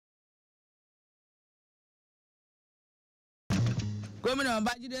Gómìnà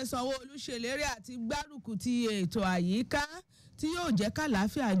Babájídé Sanwó-Olú ṣèlérí àti gbárùkù ti ètò àyíká tí yóò jẹ́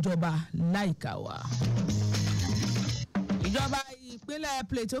kàlàáfíà jọba láìka wa. Ìjọba ìpínlẹ̀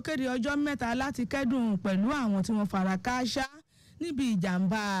Plateau kéde ọjọ́ mẹ́ta láti kẹ́dùn pẹ̀lú àwọn tí wọ́n fara kááṣá níbi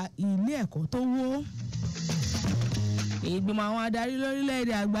ìjàmbá ilé ẹ̀kọ́ tó wó. Ìgbìmọ̀ àwọn adarí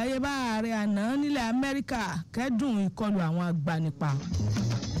lórílẹ̀-èdè àgbáyé bá ààrẹ àná nílẹ̀ Amẹ́ríkà kẹ́dùn ìkọlù àwọn agbanipa.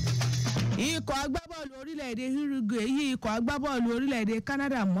 Ikọ̀ agbábọ́ọ̀lù orílẹ̀-èdè Uruguay yí ikọ̀ agbábọ́ọ̀lù orílẹ̀-èdè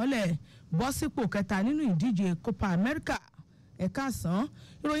Canada mọ́lẹ̀ bọ́ sípò kẹta nínú ìdíje Copa America. Ẹ̀ka sàn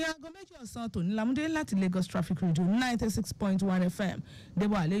ìròyìn aago Meji Osan tòní lámúdé láti Lagos Traffic Radio 96.1 FM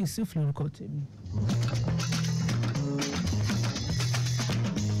Adebowale Yusuff lórúkọ tèmi.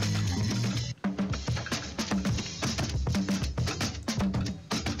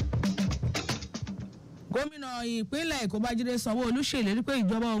 Gómìnà ìpínlẹ̀ Èkó Babájídé Sanwó-Olú ṣèlérí pé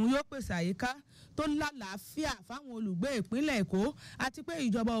ìjọba òun yóò pèsè àyíká tó lálàáfíà fáwọn olùgbé ìpínlẹ̀ Èkó àti pé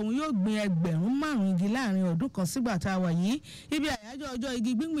ìjọba òun yóò gbin ẹgbẹ̀rún 5 igi láàrin ọdún kan sígbà tá a wà yìí. Ibi àyájọ́ ọjọ́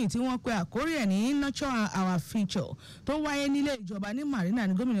igi gbígbìn tí wọ́n pe àkórí ẹ̀ ní Nurture Our Future tó wáyé nílé ìjọba ní Marina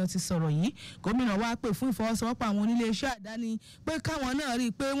ni gómìnà ti sọ̀rọ̀ yìí. Gómìnà wá pè fún ìfọwọ́sowọ́pọ̀ àwọn onílé iṣẹ́ àdáni pé káwọn náà rí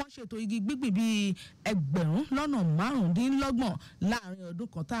i pé wọ́n ṣètò igi gbígbìn bíi ẹgbẹ̀rún lọ́nà 25 láàrin ọdún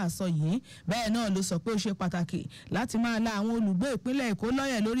kan tá a sọ yìí. Bẹ́ẹ̀ náà ló sọ pé ó ṣe pàtàkì láti máa la àwọn olùgbé ìpínlẹ̀ Èkó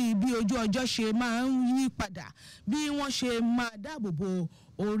lọ́yẹ̀ lórí bí ojú ọjọ́ ṣe máa ń yí padà bí wọ́n ṣe máa dáàbò bo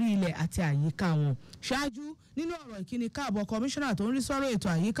orí ilẹ̀ àti àyíká wọn. Ṣáájú nínú ọ̀rọ̀ ìkíni káàbọ̀ kọmíṣánná tó ń rí sọ́rọ̀ ètò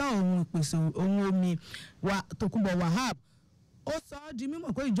àyíká ohun ìpèsè ohun omi Tòkunbọ̀ Wahab ó sọ ọ́ di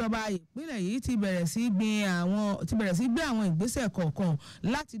mímọ̀ pé ìjọba ìpínlẹ̀ yìí ti bẹ̀rẹ̀ sí gbé àwọn ìgbésẹ̀ kọ̀ọ̀kan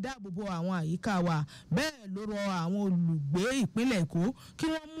láti dáàbò bo àwọn àyíká wa. Bẹ́ẹ̀ ló rọ àwọn olùgbé ìpínlẹ̀ Èkó kí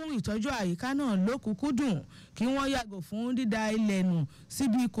wọ́n mú ìtọ́jú àyíká náà lókùnkúndùn, kí wọ́n yàgò fún dídà ilẹ̀ nù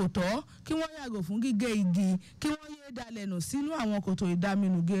síbi kò tọ́, kí wọ́n yàgò fún gígé igi, kí wọ́n yéé dalẹ̀ nù sínú àwọn kòtò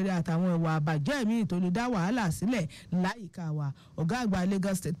ìdaminù gèrè àtàwọn ìwà àbàjẹ́ míì tó lè dá wàhálà sílẹ̀ láyìíká wa. Ọ̀gá àgbà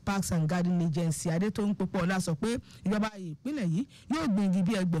Lagos State Parks and Garden Agency Adétóun Pópóọlá sọ pé ìjọba ìpínlẹ̀ yìí yóò gbin igi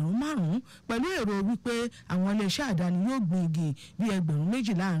bíi ẹgbẹ̀rún 5 pẹ̀lú èrò wípé àwọn iléeṣẹ́ àdáni yóò gbin igi bíi ẹgbẹ̀rún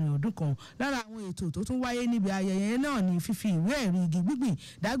 2 láàrin ọdún kan. Lára àwọn ètò tó tún wáyé níbi ayẹyẹ náà ni fífi ìwé ẹ̀rí igi gbígbìn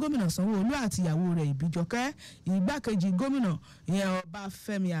dá gómìnà Sanwó-Olú àti ìyàwó rẹ̀ Ìbíjọkẹ́, ìgbákejì gómìnà ìyẹn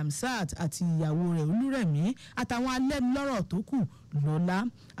Ọbáfẹ́mi Hamsat àti ìyàwó rẹ̀ Olúrẹ̀mí àtàwọn alẹ́nulọ́rọ̀ tó kù lọ́lá.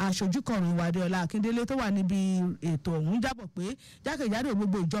 Aṣojú kọrin Adéọlá Akíndélé tó wà níbi ètò ọ̀hún jábọ̀ pé jákèjádò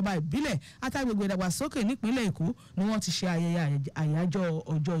gbogbo ìjọba ìbílẹ̀ àtàgbègbè ìdàgbàsókè nípínlẹ̀ Èkó ni wọ́n ti ṣe ayẹyẹ àyájọ́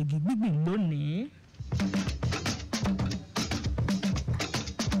ọjọ́ igi gbígbìn lónìí.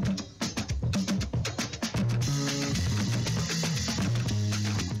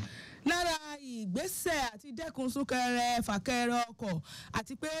 Ìgbésẹ̀ àti dẹ́kun súnkẹrẹ fàkẹrẹ ọkọ̀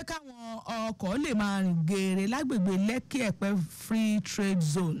àti pé káwọn ọkọ̀ lè máa rìn geere lágbègbè Lẹ́kì Ẹ̀pẹ́ Free Trade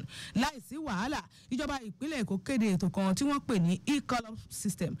Zone láìsí wàhálà. Ìjọba ìpínlẹ̀ Èkó kéde ètò kan tí wọ́n pè ní e-collop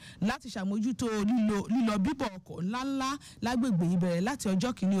system láti ṣàmójútó lílọ bíbọ̀ ọkọ̀ ńláńlá lágbègbè ìbẹ̀rẹ̀ láti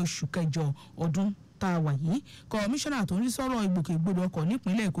ọjọ́ 1 oṣù kẹjọ ọdún tá a wà yìí. Kọmíṣánná tó ń rí sọ́rọ̀ ìgbòkègbodò ọkọ̀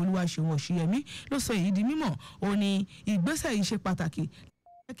nípínlẹ̀ Èkó Olúwaṣeun Ọ̀ṣìyẹmí ló sọ èyí di mímọ̀. Ó ní ìgbésẹ̀ yìí ṣe pàtàkì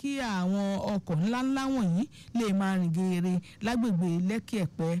kí àwọn ọkọ̀ ńláńlá wọ̀nyí lè máa rìn geere lágbègbè Lẹ́kì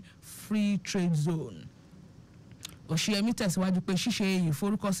Ẹ̀pẹ́ Free Trade Zone. Ọ̀ṣìyẹmí tẹ̀síwájú pé ṣíṣe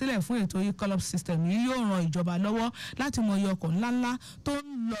ìforúkọsílẹ̀ fún ètò e-collop system yìí yóò ran ìjọba lọ́wọ́ láti mọ iye ọkọ̀ ńláńlá tó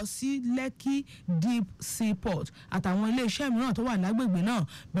ń lọ sí Lẹ́kì Deep Sea Port àtàwọn iléeṣẹ́ mìíràn tó wà lágbègbè náà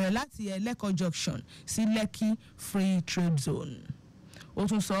bẹ̀rẹ̀ láti Ẹlẹ́kọ̀ Junction sí Lẹ́kì Free Trade Zone. Ó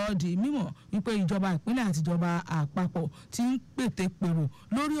tún sọ ọ́ di mímọ̀ wípé ìjọba ìpínlẹ̀ àti ìjọba àpapọ̀ ti ń pètèpèrò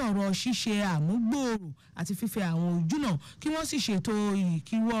lórí ọ̀rọ̀ ṣíṣe àmúgbòòrò àti fífẹ̀ àwọn ojúnà kí wọ́n sì ṣètò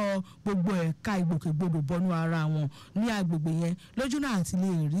ìkíwọ́ gbogbo ẹ̀ka ìgbòkègbodò bọnú ara wọn ní agbègbè yẹn lójúnà àti lè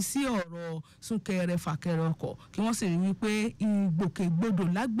rí sí ọ̀rọ̀ súnkẹrẹ fàkẹrẹ ọkọ̀ kí wọ́n sì rí wípé ìgbòkègbodò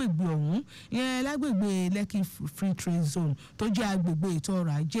lágbègbè ọ̀hún yẹn lágbègbè Lẹ́kì Free Trade Zone tó jẹ́ agbègbè ètò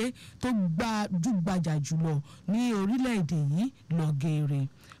ọrọ̀ ajé tó gbajúgbajà jùlọ ní orílẹ̀-èdè yìí lọ́gẹ̀ẹ́.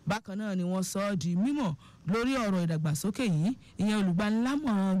 Bákan náà ni wọ́n sọ ọ́ di mímọ̀ lórí ọ̀rọ̀ ìdàgbàsókè yìí ìyẹn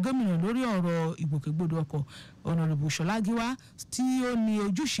olùgbanilámọ̀ràn gómìnà lórí ọ̀rọ̀ ìgbòkègbodò ọkọ̀ Honorable Ṣọlá Gíwá tí ó ní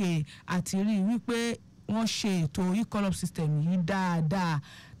ojúṣe àti rí wípé wọ́n ṣe ètò e-collop system yìí dáadáa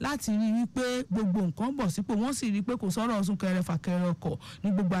láti rí wípé gbogbo nǹkan bọ̀ sípò wọ́n sì rí pé kò sọ̀rọ̀ súnkẹrẹ fàkẹrẹ ọkọ̀ ní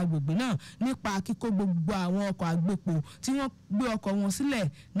gbogbo agbègbè náà nípa kíkó gbogbo àwọn ọkọ̀ àgbépo tí wọ́n gbé ọkọ̀ wọn sílẹ̀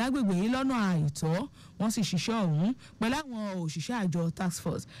lágbègbè yìí lọ́nà àìtọ́. Wọ́n sì ṣiṣẹ́ ọ̀hún pẹ̀lú àwọn òṣìṣẹ́ àjọ task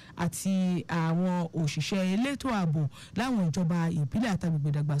force àti àwọn òṣìṣẹ́ elétò ààbò láwọn ìjọba ìbílẹ̀ àtàgbègbè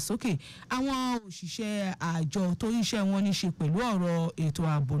ìdàgbàsókè. Àwọn òṣìṣẹ́ àjọ tó iṣẹ́ wọn ní ṣe pẹ̀lú ọ̀rọ̀ ètò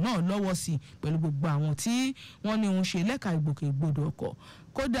ààbò náà lọ́wọ́ sí pẹ̀lú gbogbo àwọn tí wọ́n ní ń ṣe lẹ́ka ìgbòkègbodò ọkọ̀.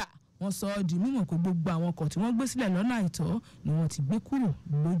 Kódà wọ́n sọ ọ́ di mímọ̀ pé gbogbo àwọn ọkọ̀ tí wọ́n gbé sílẹ̀ lọ́nà àìtọ́ ni wọ́n ti gbé kúrò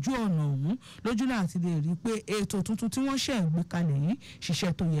lójú ọ̀nà ọ̀hún lójú náà ti lè rí i pé ètò tuntun tí wọ́n ṣẹ̀ ń gbé kalẹ̀ yìí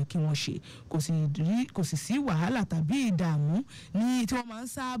ṣiṣẹ́ tó yẹ kí wọ́n ṣe kò sì sí wàhálà tàbí ìdààmú ní tí wọ́n máa ń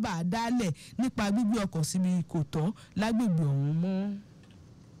sábà dálẹ̀ nípa gbígbé ọkọ̀ síbi kò tọ́ lágbègbè ọ̀hún mọ́.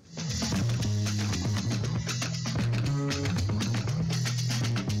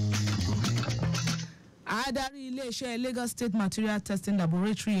 Adarí iléeṣẹ́ Lagos State Material Testing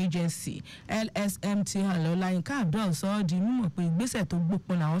Laboratory Agency LSMTL Ọláyínká Abdul sọ ọ́ di mímọ̀ pé ìgbésẹ̀ tó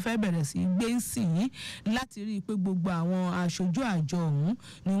gbópọn làwọn fẹ́ bẹ̀rẹ̀ sí gbé ń sìn yín láti rí i pé gbogbo àwọn aṣojú àjọ ọ̀hún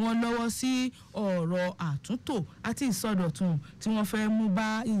ni wọ́n lọ́wọ́ sí ọ̀rọ̀ àtúntò àti ìsọdọ̀tun tí wọ́n fẹ́ mú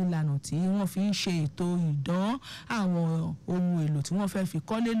bá ìlànà tí wọ́n fi ń ṣe ètò ìdán àwọn ohun èlò tí wọ́n fẹ́ fi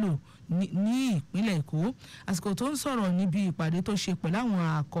kọ́lé lò ní ìpínlẹ̀ Èkó. Àsìkò tó ń sọ̀rọ̀ níbi ìpàdé tó ṣe pẹ̀lú àwọn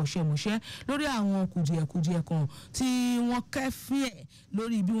akọ́ṣẹ́mọṣẹ́ lórí àwọn kùdìẹ̀kudiẹ kan tí wọ́n kẹ́fín ẹ̀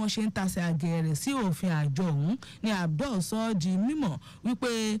lórí bí wọ́n ṣe ń tasẹ̀ àgẹ̀rẹ̀ sí òfin àjọ ọ̀hún ni Abdul sọ di mímọ̀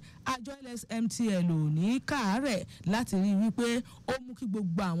wípé àjọ LSMTL ò ní káàárẹ̀ láti rí wípé ó mú kí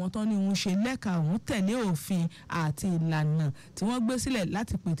gbogbo àwọn tó ní ń ṣe lẹ́ka ọ̀hún tẹ̀lé òfin àti ìlànà tí wọ́n gbé sílẹ̀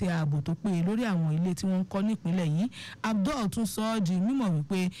láti pète ààbò tó péye lórí àwọn ilé tí wọ́n ń kọ́ nípìnlẹ̀ yìí. Abdul tún sọ di mímọ̀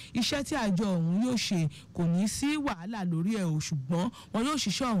wípé iṣẹ́ tí àjọ ọ̀hún yóò ṣe kò ní sí wàhálà lórí ẹ̀ o, ṣùgbọ́n wọn yóò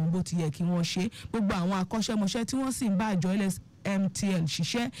ṣiṣẹ́ ọ̀hún bó ti yẹ kí wọ́n ṣe. Gbogbo àwọn akọ́ṣẹ́mọṣẹ́ tí wọ́n sì ń bá àjọ LSMTL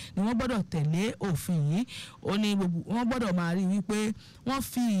ṣiṣẹ́ ni wọ́n gbọ́dọ̀ tẹ̀lé òfin yìí. Ó ní wọ́n gbọ́dọ̀ máa rí wípé wọ́n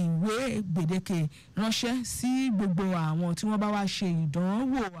fi ìwé gbèdéke ránṣẹ́ sí gbogbo àwọn tí wọ́n bá wá ṣe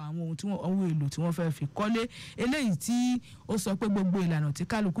ìdánwò àwọn ohun èlò tí wọ́n fẹ́ fi kọ́lé, eléyìí tí ó sọ pé gbogbo ìlànà tí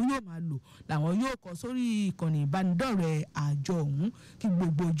kálukú yóò máa lò làwọn yóò kọ sórí ìkànnì ìbánidọ́rẹ̀ẹ́ àjọ ọ̀hún kí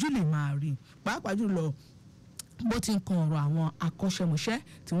gbogbo ojú lè máa rí, pàápàá jùlọ bó ti ń kan ọ̀rọ̀ àwọn akọ́ṣẹ́mọṣẹ́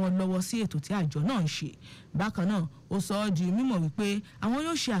tí wọ́n lọ́wọ́ sí ètò tí àjọ náà ń ṣe. Bákan náà ó sọ ọ́ di mímọ̀ wípé àwọn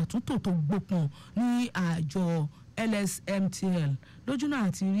yóò ṣe àtúntò tó gbópọn ní àjọ LSMTL lójú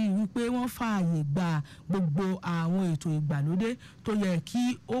náà ti rí wípé wọ́n fààyè gba gbogbo àwọn ètò ìgbàlódé tó yẹ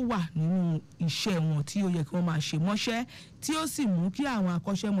kí ó wà nínú iṣẹ́ wọn tí ó yẹ kí wọ́n máa ṣe mọ́ṣẹ́ tí ó sì mú kí àwọn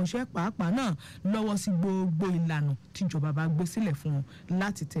akọ́ṣẹ́mọṣẹ́ pàápàá náà lọ́wọ́ sí gbogbo ìlànà tíjọba bá gbé sílẹ̀ fún wọn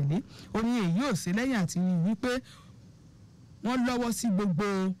láti tẹ̀lé. Ó ní èyí ò sí lẹ́yìn àti rí wípé wọ́n lọ́wọ́ sí gbogbo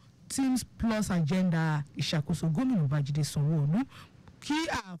Teams Plus agenda ìṣàkóso gómìnà Babájídé Sanwó-Olú kí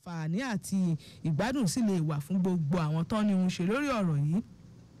àǹfààní àti ìgbádùn sì lè wà fún gbogbo àwọn tó ní ń ṣe lórí ọ̀rọ̀ yìí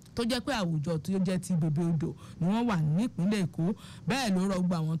tó jẹ́ pé àwùjọ tó jẹ́ ti bèbè odò ni wọ́n wà nípínlẹ̀ Èkó. Bẹ́ẹ̀ ló rọ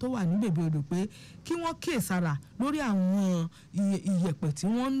gbogbo àwọn tó wà ní bèbè odò pé kí wọ́n kíyèsára lórí àwọn iyẹ̀pẹ̀ tí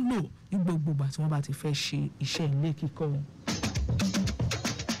wọ́n ń lò ní gbogbo ìgbà tí wọ́n bá ti fẹ́ ṣe iṣẹ́ ilé kíkọ́ wọn.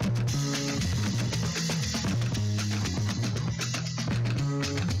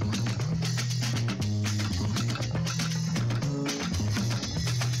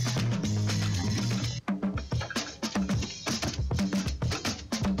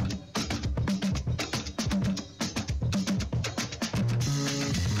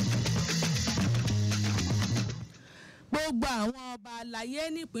 Gbogbo àwọn ọba àlàyé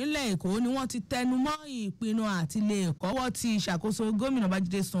nípínlẹ̀ Èkó ni wọ́n ti tẹnu mọ́ ìpinnu àti lè kọ́wọ́ ti ìṣàkóso gómìnà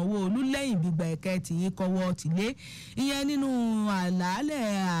Babájídé Sanwó-Olú lẹ́yìn gbígba ẹ̀kẹ́tì yìí kọ́wọ́ tìlé ìyẹn nínú àlàálẹ̀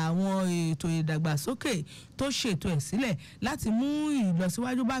àwọn ètò ìdàgbàsókè tó ṣètò ẹ̀ sílẹ̀ láti mú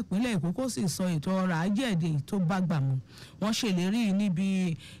ìlọsíwájú bá ìpínlẹ̀ Èkó kó sì sọ ètò ọrọ̀ ajé èdè tó bá gbà mú. Wọ́n ṣèlérí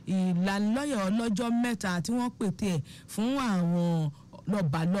níbi ìlanilọ́yẹ̀ ọlọ́jọ́ mẹ́ta tí wọ́n pète ẹ̀ fún àwọn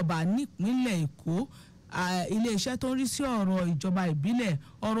lọ́balọ́ba nípínlẹ̀ Èkó. Iléeṣẹ́ tó ń rí sí ọ̀rọ̀ ìjọba ìbílẹ̀,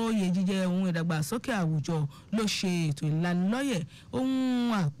 ọ̀rọ̀ oyè jíjẹ ohun ìdàgbàsókè àwùjọ ló ṣe ètò ìlanilọ́yẹ̀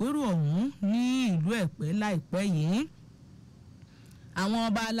ohun àpérò ọ̀hún ní ìlú Ẹ̀pẹ́ láìpẹ́ yìí. Àwọn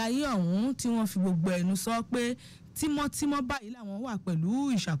ọba aláyé ọ̀hún tí wọ́n fi gbogbo ẹnu sọ pé tímọ́tímọ́ báyìí làwọn wà pẹ̀lú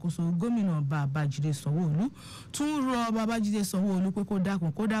ìṣàkóso gómìnà Babájídé Sanwó-Olú tún rọ Babájídé Sanwó-Olú pé kó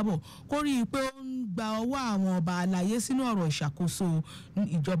dákun kó dábọ̀ kó rí i pé ó ń gba ọwọ́ àwọn ọba aláyé sínú ọ̀rọ̀ ìṣàkóso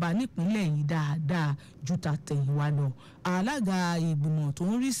ìjọba nípínlẹ̀ yìí dáadáa ju tàtẹ̀yìnwá lọ. Alága ìgbìmọ̀ tó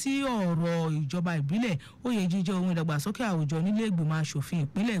ń rí sí ọ̀rọ̀ ìjọba ìbílẹ̀ oyè jíjẹ ohun ìdàgbàsókè àwùjọ nílé ìgbìmọ̀ aṣòfin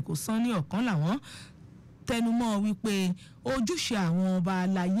ìpínlẹ̀ Èkó Sanni Ọ̀kan làwọn tẹnumọ́ wípé ojúṣe àwọn ọba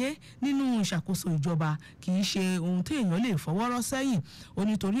aláyé nínú ìṣàkóso ìjọba kì í ṣe ohun tí èèyàn lè fọwọ́rọ́ sẹ́yìn. Ó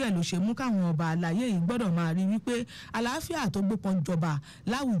nítorí ẹ̀ ló ṣe mú káwọn ọba aláyé yìí gbọ́dọ̀ máa rí wípé àlàáfíà tó gbópọn jọba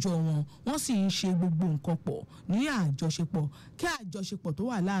láwùjọ wọn, wọ́n sì ń ṣe gbogbo nǹkan pọ̀ ní àjọṣepọ̀ kí àjọṣepọ̀ tó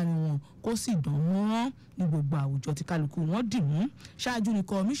wà láàrin wọn kó sì dán mọ́rán ní gbogbo àwùjọ tí kálukú wọn dì mú. Ṣáájú ní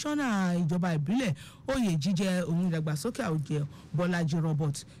kọmíṣánná ìjọba ìbílẹ̀ oyè jíjẹ ohun ìdàgbàsókè àwùjọ Bọ́lájí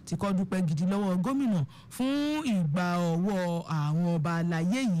Robert ti kọ́ dúpẹ́ gidi lọ́wọ́ gómìnà fún ìgbà ọwọ́ àwọn ọba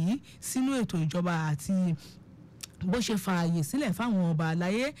aláyé yìí sínú ètò ìjọba àti bó ṣe fààyè sílẹ̀ fáwọn ọba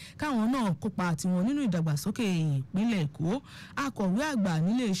aláyé káwọn náà kópa tiwọn nínú ìdàgbàsókè ìpínlẹ̀ Èkó. Akọ̀wé àgbà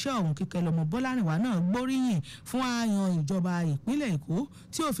nílé iṣẹ́ ọ̀hún Kíkẹ́lọmọ Bọ́lárìnwá náà gbóríyìn fún àyàn ìjọba ìpínlẹ̀ Èkó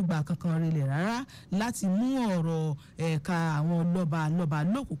tí ò fìgbà kankan rinlẹ̀ rárá láti mú ọ̀rọ̀ ẹ̀ka àwọn lọ́balọ́ba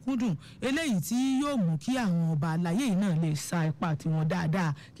lọ́kùnkúndùn, eléyìí tí yóò mú kí àwọn ọba aláyé yìí náà lè sa ipá tiwọn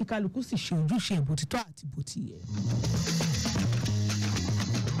dáadáa kí kálukú sì ṣe ojúṣe bó ti tọ́ àti bó ti yẹ.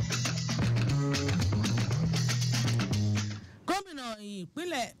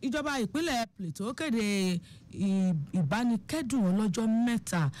 Ìjọba ìpínlẹ̀ Plateau kéde ìbánikẹ́dùn ọlọ́jọ́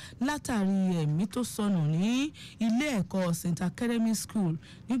mẹ́ta látàrí ẹ̀mí tó sọnù ní ilé ẹ̀kọ́ St Academy School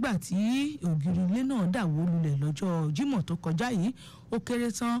nígbà tí ògiri ilé náà dàwó lulẹ̀ lọ́jọ́ Jímọ̀ tó kọjá yìí. Ó kéré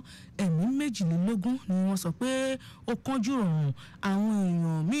tán ẹ̀mí 22 ni wọ́n sọ pé ó kánjú rọrùn. Àwọn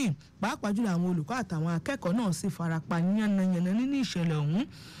èèyàn míì pàápàá jùlọ àwọn olùkọ́ àtàwọn akẹ́kọ̀ọ́ náà sì farapa yánnayànna nínú ìṣẹ̀lẹ̀ ọ̀hún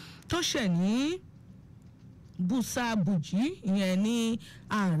tó ṣẹ̀ ní Busa Buji ìyẹn ní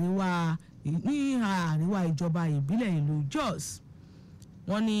àríwá ìjọba ìbílẹ̀ ìlú Jos.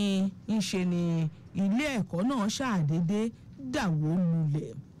 Wọ́n ní ńṣe ni ilé ẹ̀kọ́ náà ṣàdédé dàwó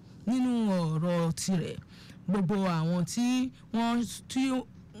lulẹ̀. Nínú ọ̀rọ̀ tirẹ̀, gbogbo àwọn tí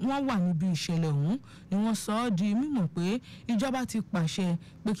wọ́n wà níbi ìṣẹ̀lẹ̀ ọ̀hún ni wọ́n sọ ọ́ di mímọ̀ pé ìjọba ti pàṣẹ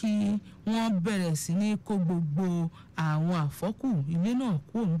pé kí wọ́n bẹ̀rẹ̀ sí ní kó gbogbo àwọn àfọ́kù ilé náà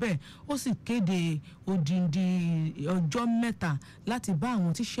kúrò ńbẹ̀. Ó sì kéde odindi ọjọ́ 3 láti bá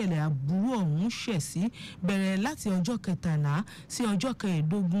àwọn tíṣẹ̀lẹ̀ aburú ọ̀hún ṣẹ̀ sí bẹ̀rẹ̀ láti ọjọ́ 13 sí ọjọ́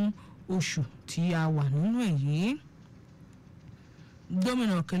 15 oṣù tí a wà nínú èyí.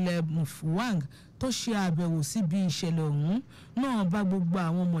 Gómìnà Caleb Mutfwang tó ṣe àbẹ̀wò síbi ìṣẹ̀lẹ̀ ọ̀hún náà bá gbogbo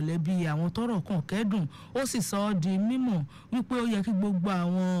àwọn mọ̀lẹ́bí àwọn tọ́rọ̀ kàn kẹ́dùn. Ó sì sọ ọ́ di mímọ̀ wípé ó yẹ kí gbogbo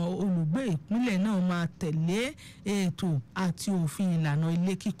àwọn olùgbé ìpínlẹ̀ náà máa tẹ̀lé ètò àti òfin ìlànà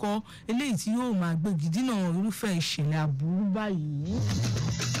ilé kíkọ́ eléyìí tí yóò máa gbégi dínà irúfẹ́ ìṣẹ̀lẹ̀ aburú báyìí.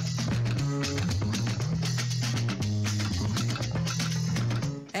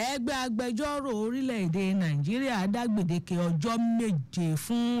 Ẹgbẹ́ agbẹjọ́rò orílẹ̀-èdè Nàìjíríà dá gbèdéke ọjọ́ 7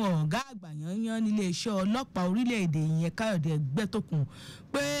 fún ọ̀gá àgbà yanyan nílé iṣẹ́ ọlọ́pàá orílẹ̀-èdè yẹn Káyọ̀dé Ẹgbẹ́tókun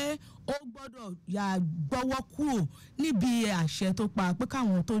pé ó gbọ́dọ̀ yà gbọ́wọ́ kúrò níbi àṣẹ tó pa pé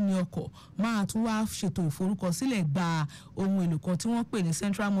káwọn tó ní ọkọ̀ máa tún wá ṣètò ìforúkọsílẹ̀ gba ohun èlò kan tí wọ́n pè ní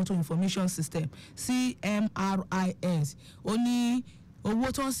Central Motor Information System CMRIS. Ó ní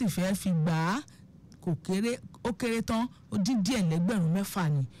owó tó sì fẹ́ fi gbà á ó kéré tán ó dín díẹ̀ lẹ́gbẹ̀rún 6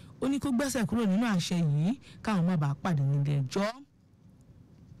 ni. Ó ní kó gbẹ́sẹ̀ kúrò nínú àṣẹ yìí káwọn má bàa pàdé nílé ẹjọ́.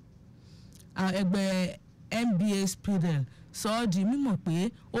 Ẹgbẹ́ NBA Spidel sọ ọ́ di mímọ̀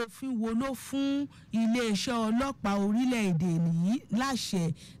pé òfin wo ló fún iléeṣẹ́ ọlọ́pàá orílẹ̀-èdè yìí láṣẹ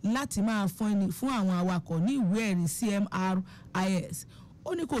láti máa fún àwọn awakọ̀ ní ìwé ẹ̀rí CMRIS.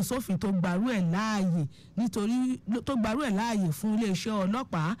 Ó ní kò sófin tó gbarú ẹ̀ láàyè fún iléeṣẹ́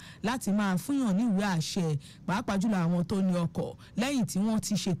ọlọ́pàá láti máa fúnyàn ní ìwé àṣẹ pàápàá jùlọ àwọn tó ní ọkọ̀ lẹ́yìn tí wọ́n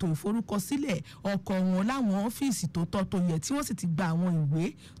ti ṣètò ìforúkọsílẹ̀ ọkọ̀ wọn láwọn ọ́fíìsì tó tọ́ tó yẹ tí wọ́n sì ti gba àwọn ìwé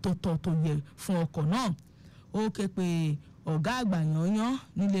tó tọ́ tó yẹ fún ọkọ̀ náà. Ó ké pe ọ̀gá àgbà yanyan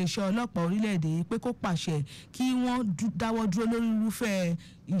níléeṣẹ́ ọlọ́pàá orílẹ̀-èdè yìí pé kó pàṣẹ kí wọ́n dáwọ́ dúró lórí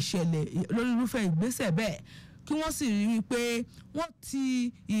irúfẹ́ ìgbésẹ̀ bẹ́ẹ̀ kí wọ́n sì rí i pé wọ́n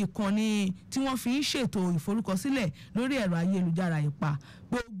ti ìkànnì tí wọ́n fi ń ṣètò ìforúkọsílẹ̀ lórí ẹ̀rọ ayélujára ìpa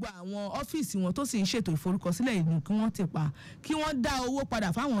gbogbo àwọn ọ́fíìsì wọn tó sì ń ṣètò ìforúkọsílẹ̀ ìlú kí wọ́n ti pa kí wọ́n dá owó padà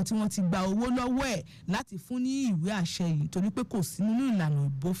fáwọn tí wọ́n ti gba owó lọ́wọ́ ẹ̀ láti fún ní ìwé àṣẹ yìí torí pé kò sí nínú ìlànà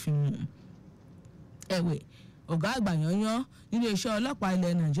ìbófinmu. Ẹ̀wẹ̀ ọ̀gá àgbà yanyan nílé iṣẹ́ ọlọ́pàá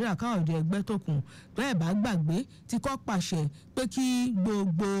ilẹ̀ Nàìjíríà Káyọ̀dé Ẹgbẹ́tókun bẹ́ẹ̀ bá gbàgbé ti kọ́ pàṣẹ pé kí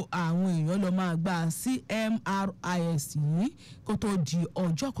gbogbo àwọn èèyàn lọ máa gba CMRIS yìí kó tó di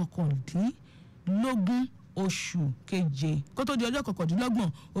ọjọ́ 29 oṣù keje kó tó di ọjọ́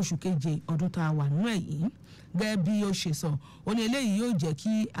 29 oṣù keje ọdún tá a wà nínú ẹ̀ yìí. Gẹ́gẹ́ bí ó ṣe sọ ó ní eléyìí yóò jẹ́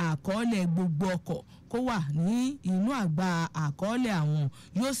kí àkọọ́lẹ̀ gbogbo ọkọ̀ kó wà ní inú àgbà àkọọ́lẹ̀ àwọn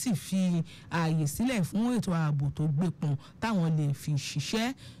yóò sì fi ààyè sílẹ̀ fún ètò ààbò tó gbépọn táwọn lè fi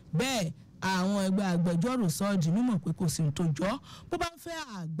ṣiṣẹ́. Bẹ́ẹ̀ àwọn ẹgbẹ́ agbẹjọ́rò sọ ọ́ di mímọ̀ pé kò sí ní tó jọ bó bá ń fẹ́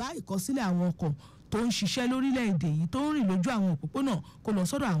àgbá ìkọsílẹ̀ àwọn ọkọ̀ tó ń ṣiṣẹ́ lórílẹ̀‐èdè yìí tó ń rìn lójú àwọn òpópónà kó lọ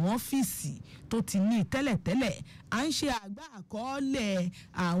sọ́dọ̀ àwọn ọ́fíìsì tó ti ní tẹ́lẹ̀tẹ́lẹ̀ à ń ṣe àgbà àkọọ́lẹ̀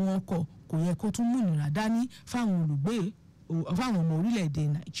àwọn ọkọ̀ kò yẹ kó tún múnira dání fáwọn ọmọ orílẹ̀‐èdè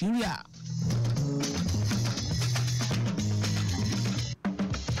Nàìjíríà.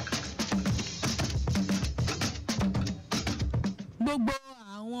 Gbogbo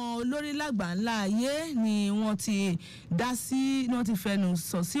àwọn olórí lágbàńlá ayé ni wọ́n ti dá sí wọ́n ti fẹnu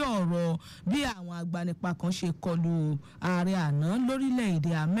sọ sí ọ̀rọ̀ bí àwọn agbanipa kan ṣe kọlù ààrẹ àná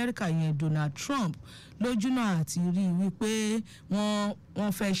lórílẹ̀‐èdè Amẹ́ríkà yẹn Donald Trump lójúnà àti rí i wípé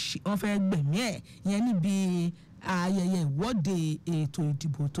wọ́n fẹ́ gbẹ̀mí ẹ̀ yẹn níbi ayẹyẹ ìwọ́de ètò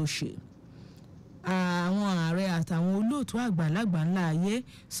ìdìbò tó ṣe. Àwọn ààrẹ àtàwọn olóòtú àgbàlagbà ńlá ayé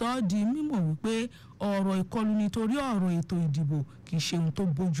sọ ọ́ di mímọ̀ wípé ọ̀rọ̀ ìkọlù nítorí ọ̀rọ̀ ètò ìdìbò kì í ṣe ohun tó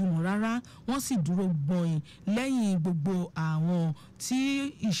bójúmu rárá. Wọ́n sì dúró gbọ̀nyìn lẹ́yìn gbogbo àwọn tí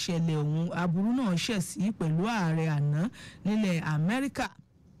ìṣẹ̀lẹ̀ ọ̀hún aburú náà ṣẹ̀ sí pẹ̀lú ààrẹ àná nílẹ̀ Amẹ́ríkà.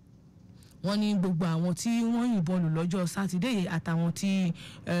 Wọ́n ní gbogbo àwọn tí wọ́n yìnbọn lù lọ́jọ́ sátidé yìí àtàwọn tí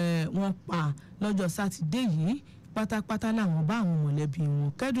wọ́n pa lọ́jọ́ sátidé yìí pátápátá làwọn bá àwọn mọ̀lẹ́bí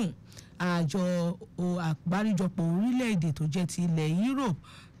wọn kẹ́dùn. Àjọ àgbáríjọpọ̀ orílẹ̀-èdè tó jẹ́ ti ilẹ̀ Europe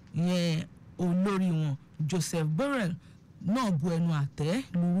yẹn olórí wọn Joseph Borrell náà bu ẹnu àtẹ́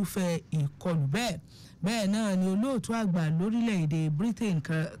lórúfẹ́ ìkọlù bẹ́ẹ̀ náà ni olóòtú àgbà lórílẹ̀-èdè Britain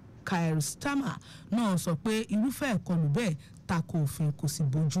Keir Starmer náà sọ pé irúfẹ́ ìkọlù bẹ́ẹ̀ tako òfin kò sì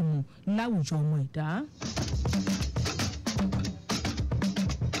bójúmu láwùjọ ọmọ ẹ̀dá.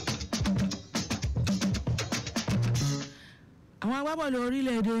 Àwọn agbábọ́ọ̀lù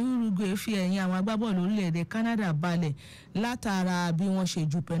orílẹ̀-èdè Uruguay fi ẹ̀yìn àwọn agbábọ́ọ̀lù orílẹ̀-èdè Canada balẹ̀ látara bí wọ́n ṣe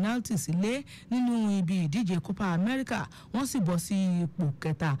ju penalty sílé nínú ibi ìdíje Copa America. Wọ́n sì bọ́ sí ipò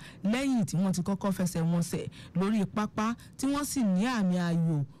kẹta lẹ́yìn tí wọ́n ti kọ́kọ́ fẹsẹ̀ wọn sẹ̀ lórí pápá tí wọ́n sì ní àmì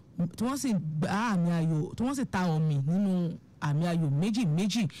ayò tí wọ́n sì gbá àmì ayò tí wọ́n sì ta ọ̀mì nínú àmì ayò méjì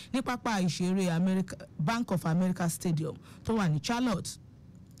ní pápá ìṣeré Bank of America Stadium tó wà ní Charlotte.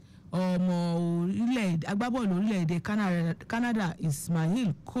 Ọmọ agbábọ́ọ̀lù orílẹ̀-èdè Canada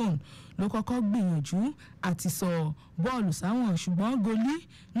Ismail Cohn ló kọ́kọ́ gbìyànjú àti sọ bọ́ọ̀lù sáwọn ṣùgbọ́n gólí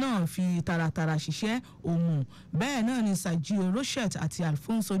náà fi tààràtàrà ṣiṣẹ́ òun. Bẹ́ẹ̀ náà ni Sergio Rochette àti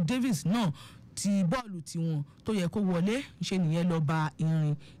Alphonso Davies náà ti bọ́ọ̀lù tiwọn tó yẹ kó wọlé ṣe nìyẹn lọ ba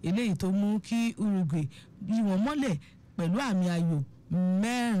irin eléyìí tó mú kí Uruguay yí wọn mọ́lẹ̀ pẹ̀lú àmì ayò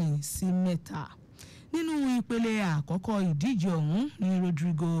 4-3. Nínú ìpele àkọ́kọ́ ìdíje ọ̀hún ni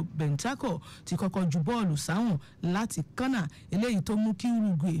Rodrigo Bentancur ti kọ́kọ́ ju bọ́ọ̀lù sáwọn láti kánà eléyìí tó mú kí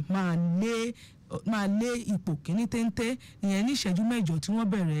Uruguay máa lé ipò kíní téńté ìyẹn ní ìṣẹ́jú 8 tí wọ́n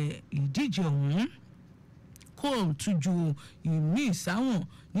bẹ̀rẹ̀ ìdíje ọ̀hún. Cole tún ju ìmí sáwọn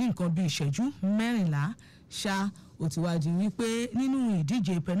ní nǹkan bíi ìṣẹ́jú 14 ṣá ó ti wá di wípé nínú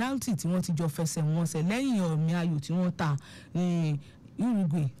ìdíje penalty tí wọ́n ti jọ fẹsẹ̀ wọn sẹ̀ lẹ́yìn ọ̀mì ayò tí wọ́n ta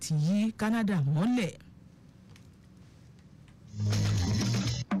Uruguay ti yí Canada mọ́lẹ̀.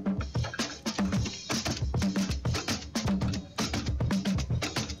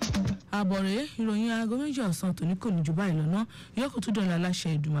 Àbọ̀rẹ́ ìròyìn aago 2 ọ̀sán tòní kò ní jù báyìí lọ́nà yóò kó tún dọ̀la láṣẹ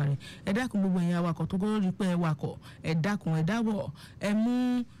Èdùmàrè. Ẹ dákun gbogbo ẹ̀yin awakọ̀ tó gbọ́dọ̀ rí pé ẹ wakọ̀ ẹ dákun ẹ dábọ̀ ẹ mú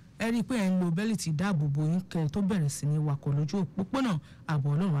ẹ rí i pé ẹ ń lo bẹ́líìtì dáàbòbò yín kẹ́ ẹ tó bẹ̀rẹ̀ sí ní wakọ̀ lójú òpópónà. Ààbò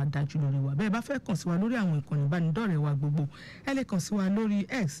Ọlọ́run á dájú lórí wa. Bẹ́ẹ̀ bá fẹ́ kàn sí wa lórí àwọn ìkànnì ìbánidọ́rẹ̀ẹ́ wa gbogbo ẹ lè kàn sí wa lórí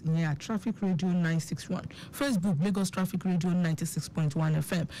X ìyẹn @Traffic Radio 961, Facebook Lagos Traffic Radio 96.1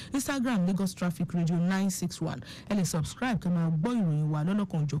 FM, Instagram Lagos Traffic Radio 961. Ẹ lè subscribe kẹ́ máa gbọ́ ìròyìn wa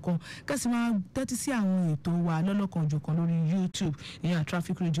lọ́lọ́kan òjọ̀kan kẹ́ sì máa tẹ́tí sí àwọn ètò wa lọ́lọ́kan òjọ̀kan lórí YouTube ìyẹn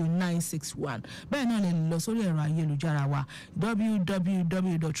 @Traffic Radio 961. Bẹ́ẹ̀ náà lè lọ sórí ẹ̀rọ ayélujára wa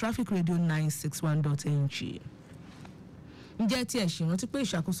www.trafficradio961.ng. Ǹjẹ́ tí ẹ ṣì rántí pé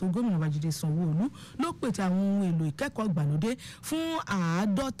ìṣàkóso gómìnà Babájídé Sanwó-Olú ló pèsè àwọn ohun èlò ìkẹ́kọ̀ọ́ ìgbàlódé fún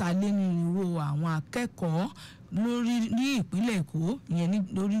 450 àwọn akẹ́kọ̀ọ́ ní ìpínlẹ̀ Èkó ìyẹn ní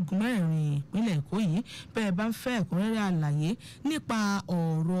orígun mẹ́rẹ̀ẹ̀rin ìpínlẹ̀ Èkó yìí. Bẹ́ẹ̀ bá ń fẹ́ ẹ̀kúnrẹ́rẹ́ àlàyé nípa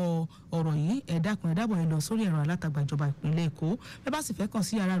ọ̀rọ̀ yìí ẹ dákun ẹ dábọ̀ ẹ lọ sórí ẹ̀rọ alátagbà ìjọba ìpínlẹ̀ Èkó. Bẹ́ẹ̀ bá sì fẹ́ kàn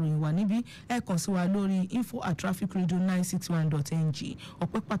sí yàrá ìròyìn wa níbí ẹ kàn sí wa lórí info@trafficradio961.ng.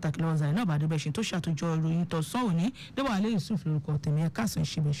 ọpẹ́ pàtàkì lọ́wọ́ Zainab Adébẹ̀ṣin tó ṣàtòjọ ìròyìn tọ̀sán òní. Adebowale Yusuff lórúkọ tèmi ẹ káàsán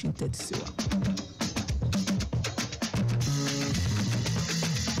ìṣẹ̀bẹ̀ ṣe ń tẹ́tí sí wa.